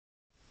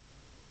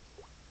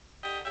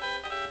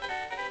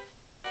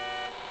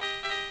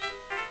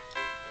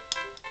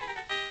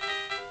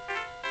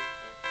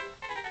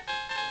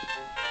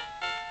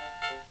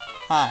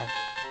Hi.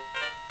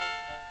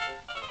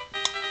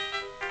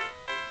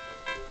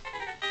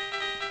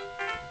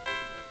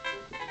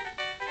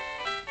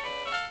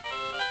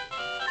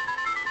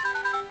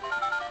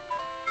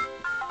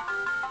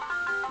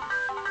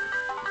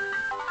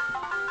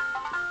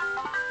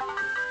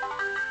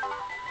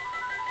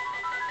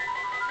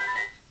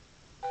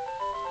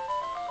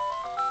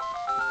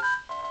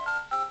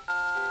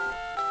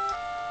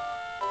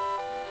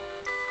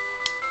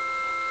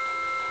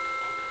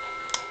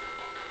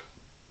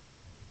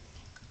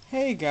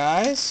 Hey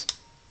guys,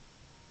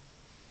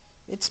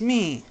 it's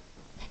me,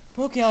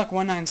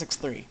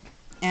 Bowtie-1963,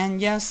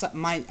 and yes, that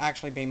might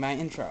actually be my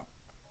intro.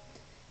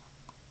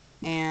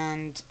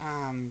 And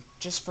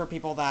just for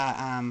people that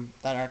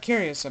are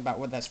curious about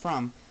what that's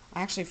from,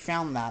 I actually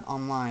found that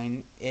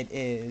online.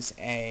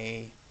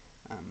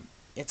 Um,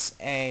 it's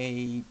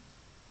a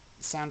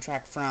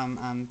soundtrack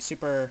from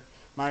Super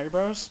Mario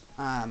Bros.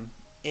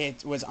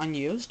 It was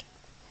unused.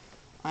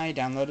 I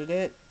downloaded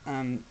it,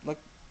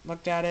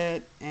 looked at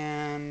it,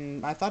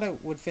 and I thought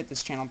it would fit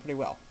this channel pretty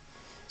well.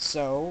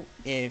 So,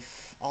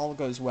 if all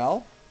goes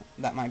well,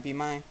 that might be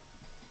my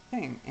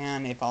thing.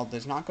 And if all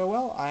does not go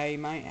well, I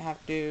might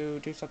have to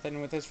do something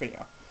with this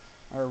video.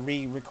 Or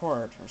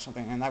re-record or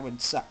something, and that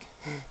would suck.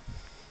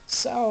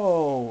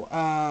 So,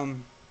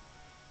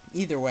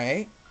 either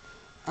way,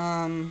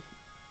 um,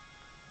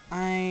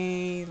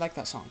 I like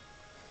that song.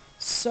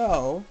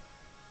 So,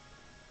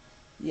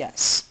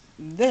 yes,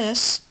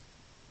 this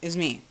is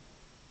me.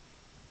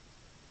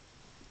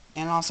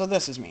 And also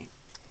this is me.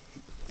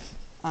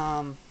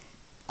 Um,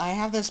 I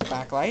have this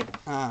backlight.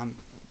 I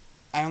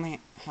only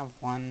have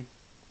one,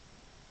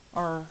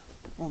 or,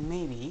 well,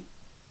 maybe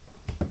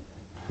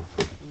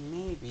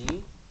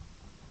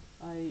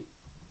I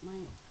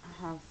might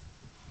have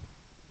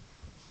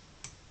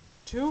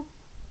two?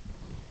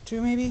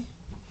 Two, maybe?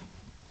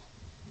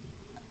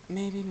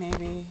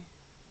 Maybe.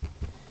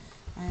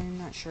 I'm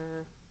not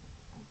sure.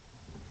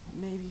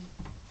 Maybe.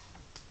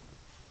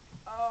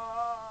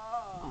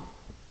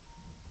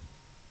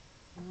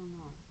 I don't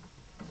know.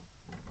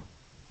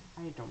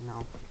 I don't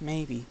know.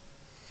 Maybe.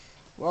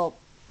 Well,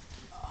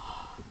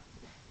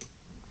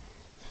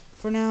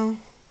 for now,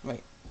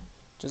 wait.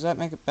 Does that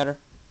make it better?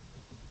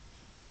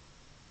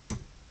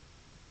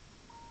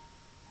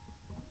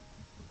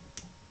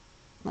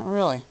 Not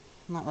really.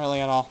 Not really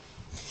at all.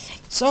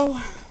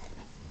 So,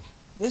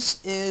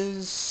 this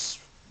is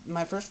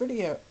my first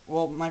video.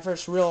 Well, my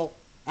first real,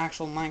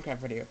 actual Minecraft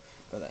video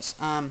for this.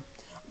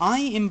 I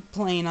am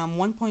playing on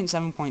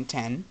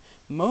 1.7.10,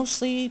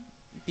 mostly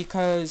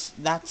because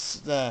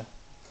that's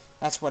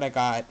what I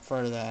got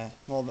for the,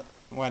 well,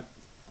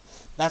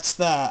 that's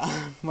the,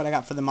 what I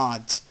got for the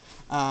mods.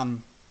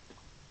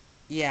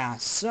 Yeah,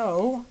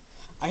 so,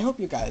 I hope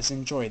you guys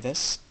enjoy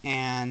this,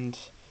 and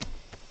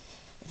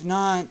if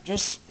not,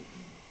 just,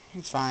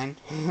 it's fine.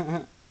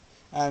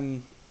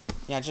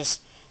 Yeah,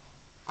 just,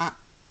 I,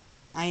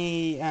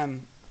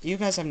 you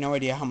guys have no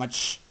idea how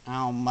much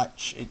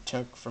it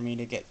took for me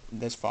to get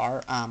this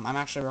far. I'm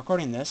actually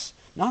recording this,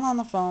 not on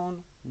the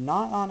phone,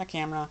 not on a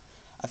camera,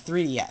 a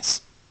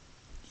 3DS.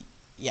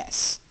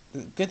 Yes.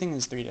 Good thing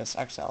is 3DS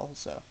XL,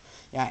 so,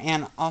 yeah,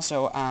 and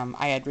also,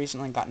 I had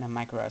recently gotten a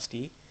micro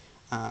SD,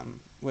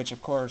 which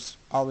of course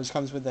always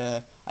comes with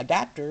a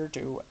adapter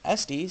to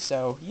SD,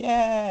 so,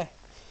 yeah!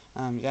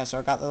 Yeah, so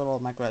I got the little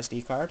micro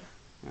SD card,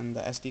 and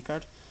the SD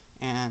card,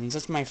 and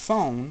since my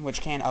phone,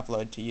 which can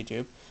upload to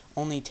YouTube,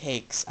 only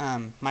takes,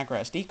 micro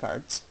SD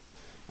cards,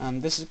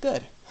 this is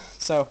good.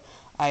 So,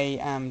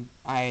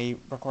 I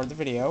record the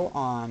video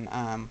on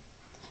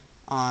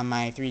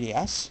my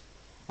 3DS,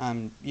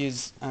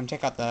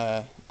 take out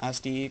the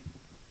SD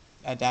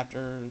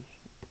adapter,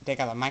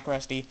 take out the micro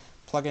SD,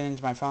 plug it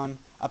into my phone,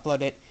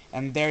 upload it,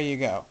 and there you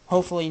go.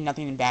 Hopefully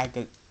nothing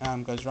bad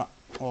goes wrong,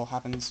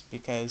 happens,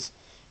 because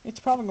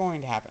it's probably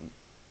going to happen.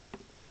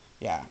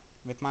 Yeah,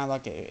 with my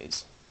luck it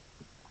is.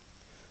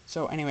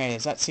 So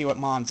anyways, let's see what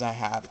mods I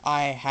have.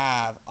 I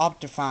have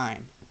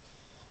Optifine,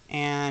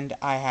 and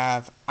I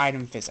have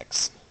Item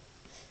Physics.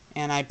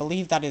 And I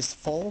believe that is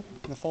the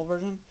full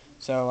version,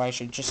 so I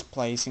should just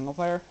play single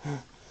player.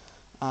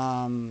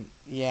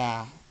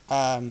 Yeah.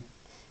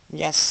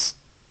 Yes.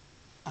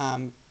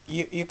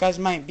 You guys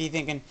might be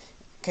thinking,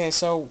 okay,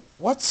 so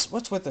what's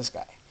with this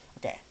guy?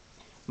 Okay.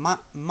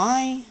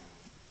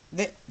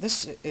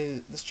 This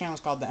channel is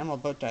called the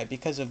Emerald Bowtie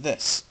because of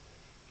this.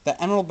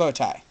 The Emerald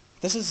Bowtie.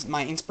 This is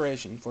my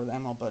inspiration for the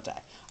Emerald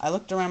Bowtie. I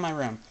looked around my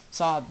room,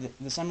 saw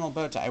this Emerald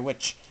Bowtie,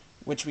 which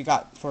we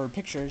got for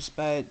pictures,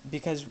 but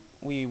because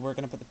we were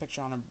going to put the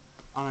picture on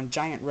a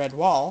giant red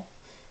wall,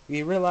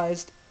 we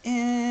realized,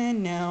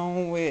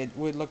 no, it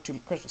would look too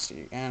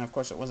Christmassy, and of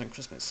course it wasn't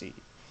Christmassy.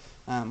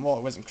 Well,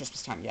 it wasn't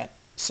Christmas time yet.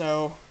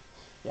 So,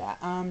 yeah,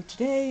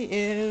 today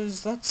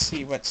is, let's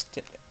see,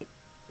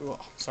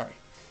 sorry.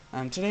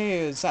 Today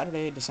is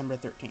Saturday, December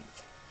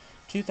 13th,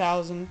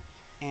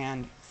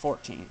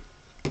 2014.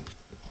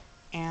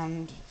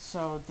 And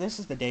so this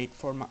is the date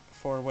for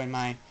when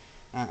my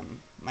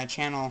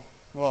channel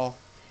will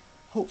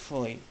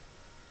hopefully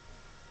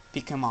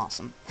become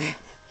awesome.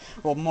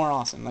 Well, more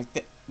awesome.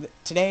 Like,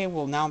 today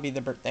will now be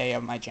the birthday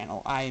of my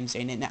channel. I am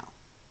saying it now.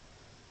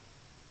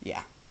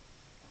 Yeah.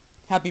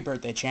 Happy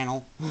birthday,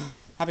 channel.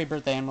 Happy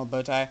birthday, Emerald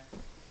Bowtie.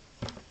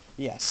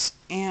 Yes.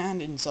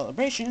 And in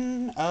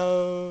celebration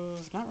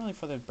of, not really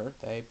for the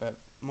birthday, but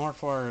more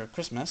for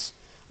Christmas,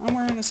 I'm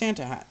wearing a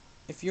Santa hat.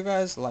 If you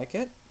guys like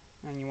it,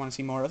 and you want to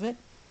see more of it,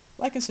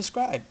 like and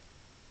subscribe.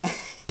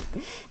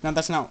 Now,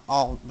 that's not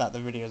all that the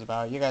video is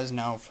about. You guys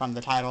know from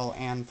the title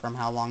and from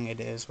how long it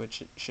is,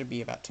 which it should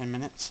be about 10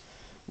 minutes,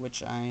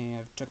 which I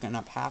have taken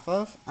up half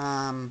of.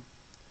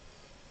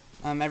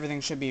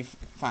 Everything should be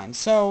fine.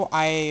 So,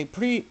 I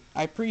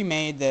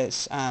pre-made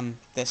this,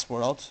 this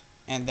world,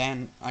 and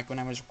then, like, when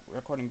I was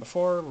recording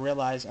before,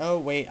 realized, oh,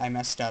 wait, I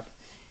messed up.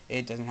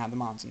 It doesn't have the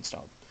mods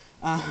installed.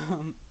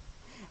 I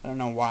don't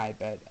know why,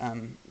 but,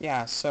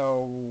 yeah,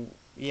 so,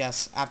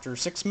 yes, after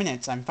 6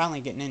 minutes, I'm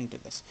finally getting into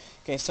this.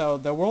 Okay, so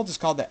the world is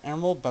called the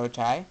Emerald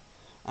Bowtie.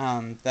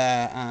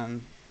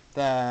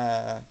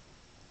 The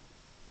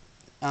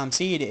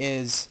seed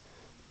is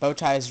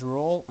Bowtie's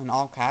Rule in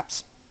all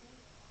caps.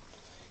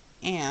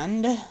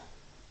 And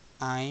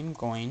I'm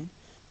going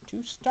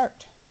to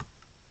start.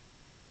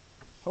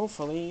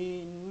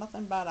 Hopefully,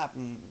 nothing bad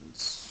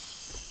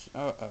happens.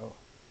 Uh-oh.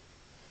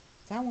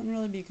 That wouldn't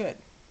really be good,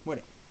 would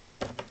it?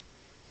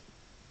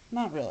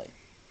 Not really.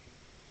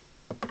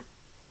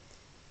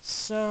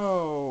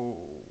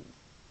 So,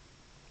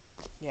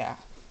 yeah.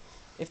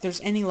 If there's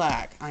any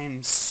lag, I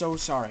am so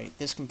sorry.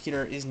 This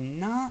computer is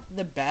not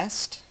the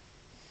best.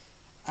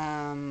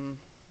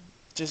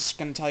 Just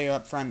gonna tell you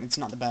up front, it's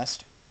not the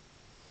best.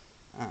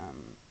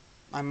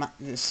 I might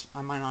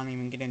not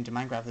even get into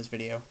Minecraft this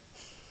video.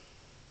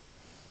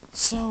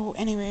 So,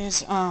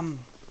 anyways, oh,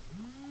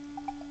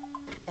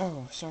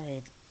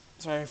 sorry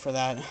for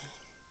that.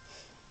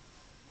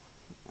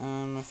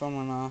 My phone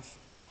went off.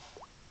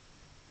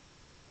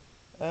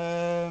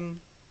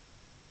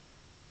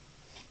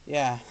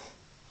 Yeah.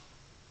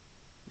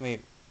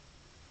 Wait.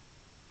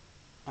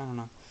 I don't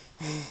know.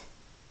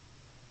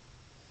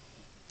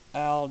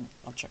 I'll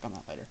check on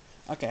that later.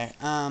 Okay,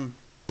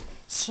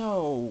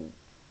 so,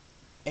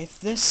 if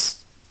this...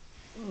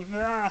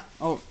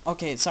 Oh,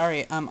 okay,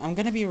 sorry, I'm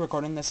gonna be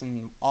recording this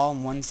all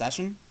in one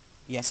session.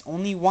 Yes,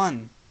 only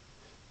one.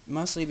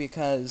 Mostly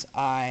because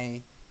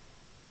I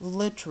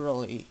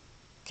literally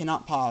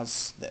cannot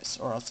pause this,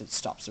 or else it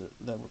stops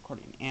the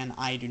recording, and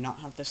I do not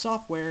have the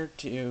software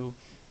to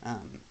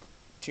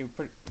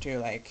put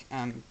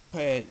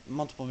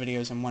multiple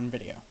videos in one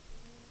video.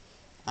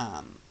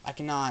 I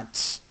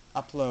cannot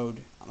upload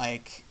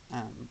like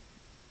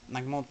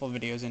multiple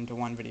videos into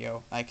one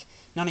video, like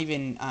not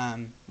even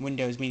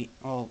Windows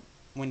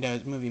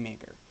Movie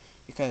Maker,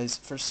 because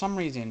for some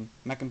reason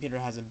my computer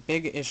has a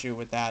big issue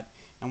with that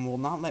and will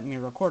not let me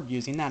record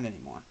using that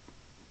anymore.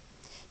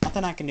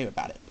 Nothing I can do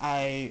about it.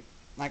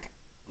 Like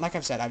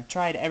I've said, I've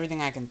tried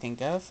everything I can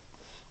think of.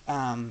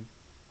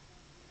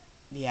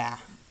 Yeah,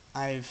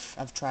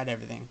 I've tried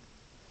everything.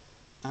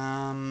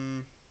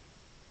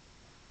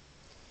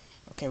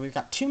 Okay, we've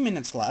got 2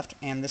 minutes left,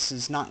 and this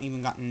has not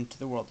even gotten into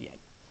the world yet.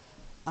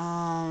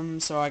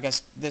 So I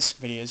guess this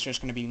video is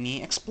just going to be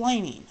me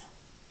explaining.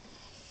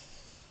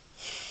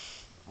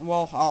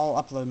 Well, I'll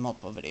upload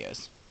multiple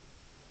videos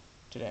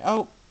today.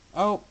 Oh,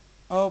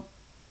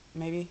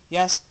 maybe.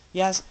 Yes.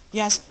 Yes!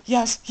 You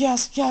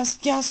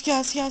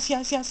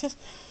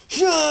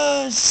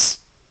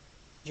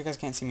guys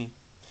can't see me.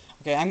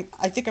 Okay,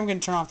 I think I'm going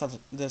to turn off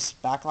this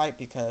backlight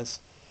because...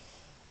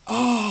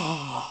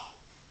 Oh!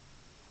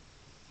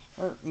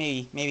 Or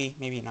maybe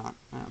not.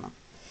 I don't know.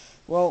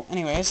 Well,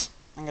 anyways,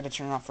 I'm going to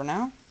turn it off for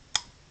now,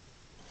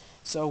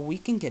 so we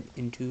can get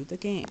into the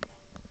game.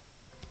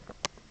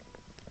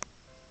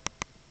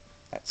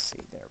 Let's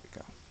see, there we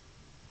go.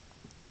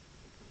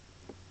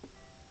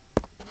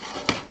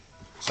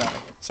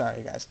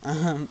 Sorry guys.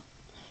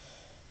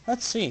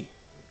 Let's see.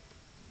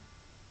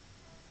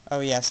 Oh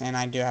yes, and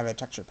I do have a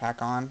texture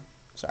pack on.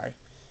 Sorry.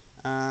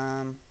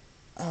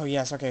 Oh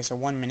yes, okay, so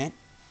 1 minute.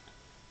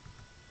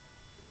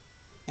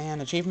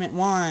 And achievement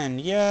 1!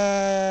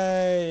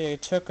 Yay!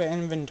 Took an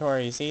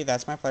inventory. See,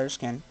 that's my player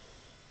skin.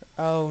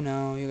 Oh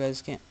no, you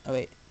guys can't... Oh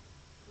wait.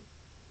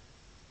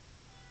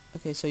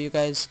 Okay, so you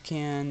guys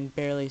can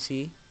barely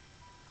see.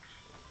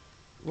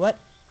 What?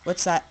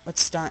 What's that?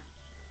 What's that?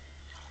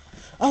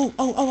 Oh!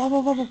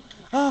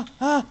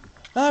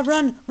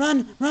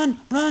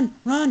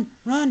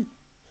 Run!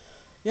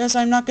 Yes,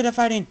 I'm not good at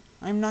fighting.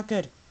 I'm not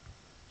good.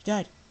 He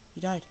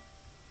died.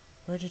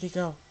 Where did he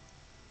go?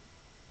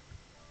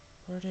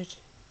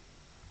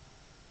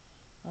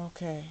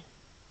 Okay.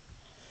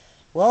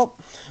 Well,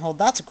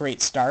 that's a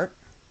great start.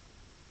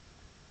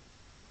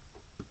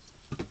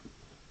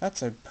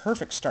 That's a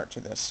perfect start to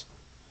this.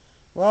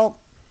 Well,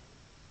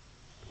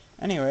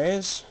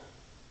 anyways,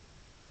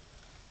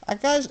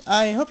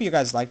 I hope you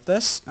guys liked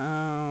this.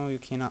 Oh, you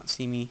cannot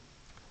see me.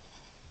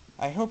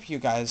 I hope you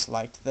guys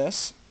liked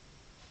this.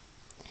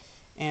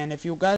 And if you guys